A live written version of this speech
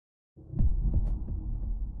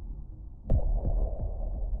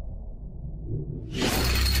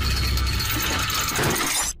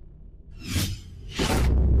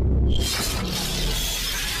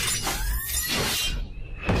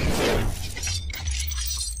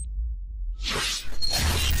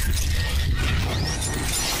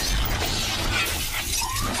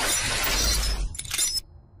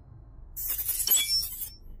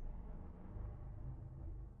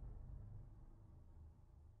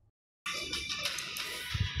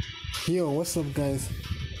Yo, what's up, guys?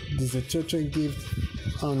 This is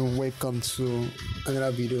Ochoochogift, and welcome to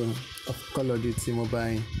another video of Call of Duty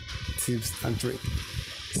Mobile tips and tricks.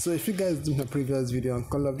 So, if you guys did my previous video on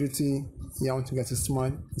Call of Duty, I want to get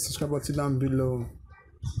smart, the subscribe button down below.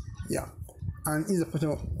 And if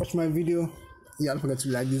you're to watch my video, don't forget to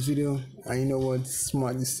like this video, and you know what,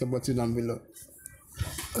 smart, this sub button down below.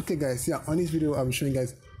 Okay, guys, on this video I'll be showing you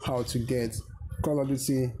guys how to get Call of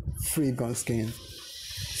Duty free gun skin.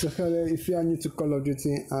 So if you are new to Call of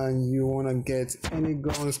Duty and you want to get any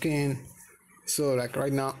gun skin, so like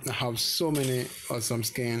right now I have so many awesome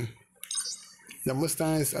skin that most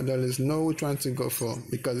times I don't always know which one to go for,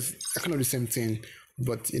 because I kind of the same thing,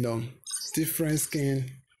 but different skin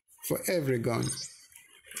for every gun.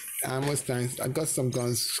 And most times I got some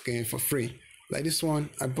gun skin for free, like this one.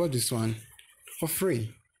 I bought this one for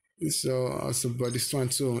free. So I also bought this one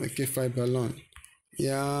too, a K5 balloon.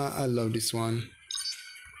 I love this one.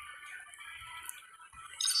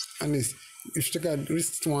 And if you check out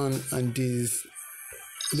this one and this,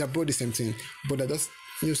 they're both the same thing, but they're just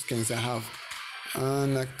new skins I have,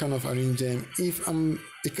 and I kind of arrange them. If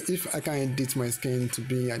I can edit my skin to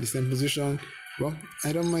be at the same position, well,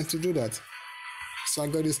 I don't mind to do that. So I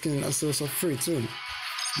got this skin also for free too,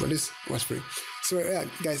 but this was free. So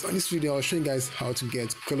guys, on this video I'll show you guys how to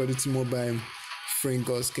get Call of Duty Mobile free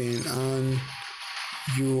gun skin, and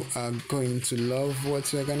you are going to love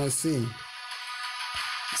what you're gonna see.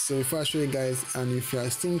 So before I show you guys, and if you are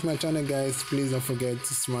still to my channel, guys, please don't forget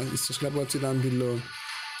to smash the subscribe button down below,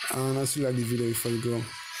 and also like the video before you go.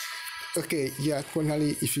 Okay,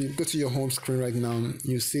 finally, if you go to your home screen right now,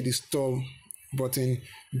 you see the store button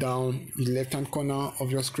down in the left hand corner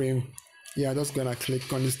of your screen. Just gonna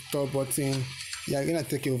click on the store button. Gonna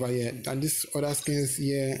take it over here, and these other skins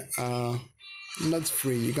here are not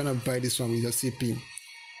free. You're gonna buy this one with your CP.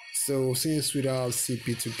 So since we don't have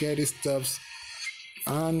CP to get these stuffs,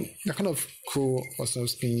 and they're kind of cool, awesome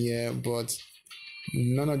skin here, but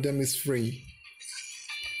none of them is free.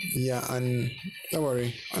 And don't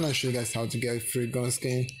worry, I'm gonna show you guys how to get free gun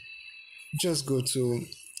skin. Just go to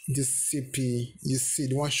this CP, you see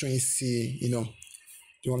the one showing C,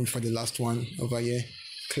 the one before the last one over here.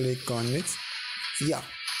 Click on it.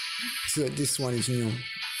 So this one is new.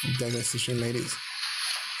 Diversification like this.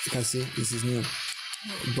 You can see this is new,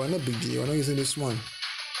 but no big deal, we're not using this one.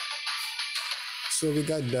 So we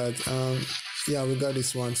got that. We got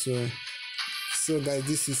this one too. So guys,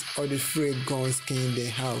 this is all the free gun skin they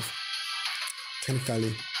have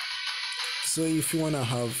technically. So if you wanna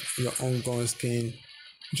have your own gun skin,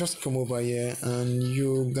 just come over here and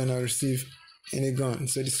you're gonna receive any gun.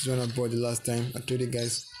 So this is one I bought the last time. I told you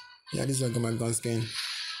guys, this is where I got my gun skin,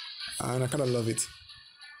 and I kind of love it.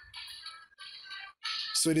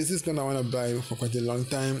 So this is gonna wanna buy for quite a long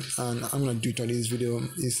time, and I'm gonna do it on this video.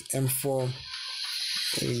 Is M4.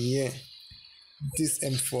 This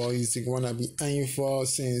M4 is the one I've been eyeing for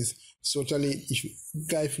since. So actually, if you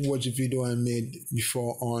guys watch the video I made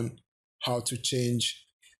before on how to change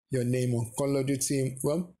your name on Call of Duty,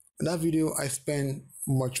 well, in that video I spent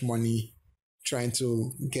much money trying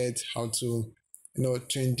to get how to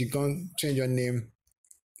change your name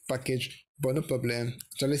package, but no problem.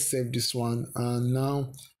 So let's save this one, and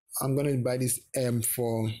now I'm gonna buy this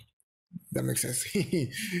M4. That makes sense.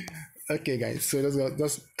 Okay guys, so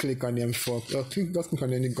just click on the M4, or just click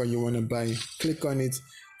on any gun you want to buy. Click on it,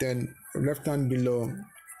 then right hand below,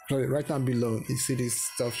 you see this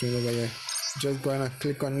stuff over here. Just go and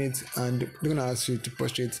click on it, and they're gonna ask you to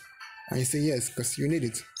push it, and you say yes because you need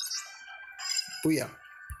it. But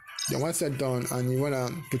then once you're done and you wanna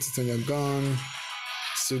put it on your gun,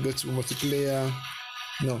 so go to multiplayer.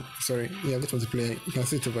 Go to multiplayer. You can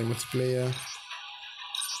see it over multiplayer.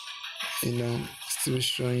 Still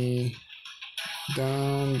showing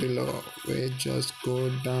down below. We just go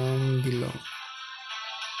down below.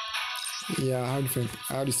 I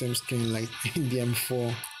have the same skin like the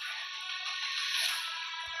M4.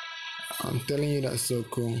 I'm telling you, that's so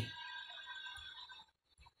cool.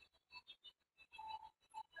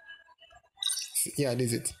 This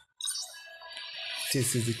is it.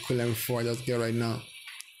 This is the cool M4 I just get right now,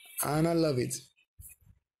 and I love it.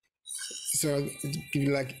 So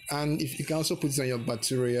and if you can also put it on your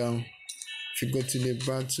battery. If you go to the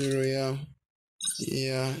battery,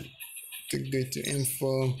 to go to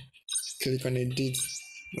info, click on edit.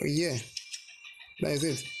 That is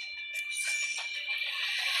it.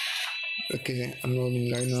 Okay, I'm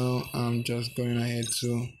rolling right now. I'm just going ahead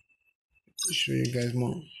to show you guys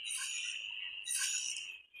more.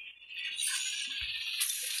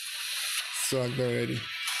 So I got ready.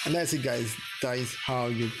 And that's it, guys. That is how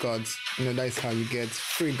you got, that is how you get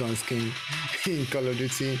free gun skin in Call of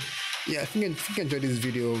Duty. yeah, if you enjoyed this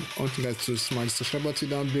video, I want you guys to smash the subscribe button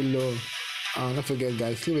down below. And don't forget,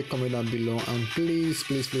 guys, leave a comment down below, and please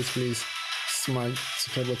smash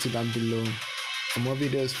subscribe button down below for more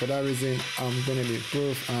videos. For that reason, I'm gonna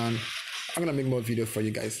improve, and I'm gonna make more videos for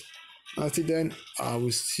you guys. Until then, I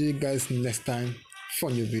will see you guys next time for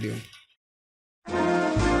a new video.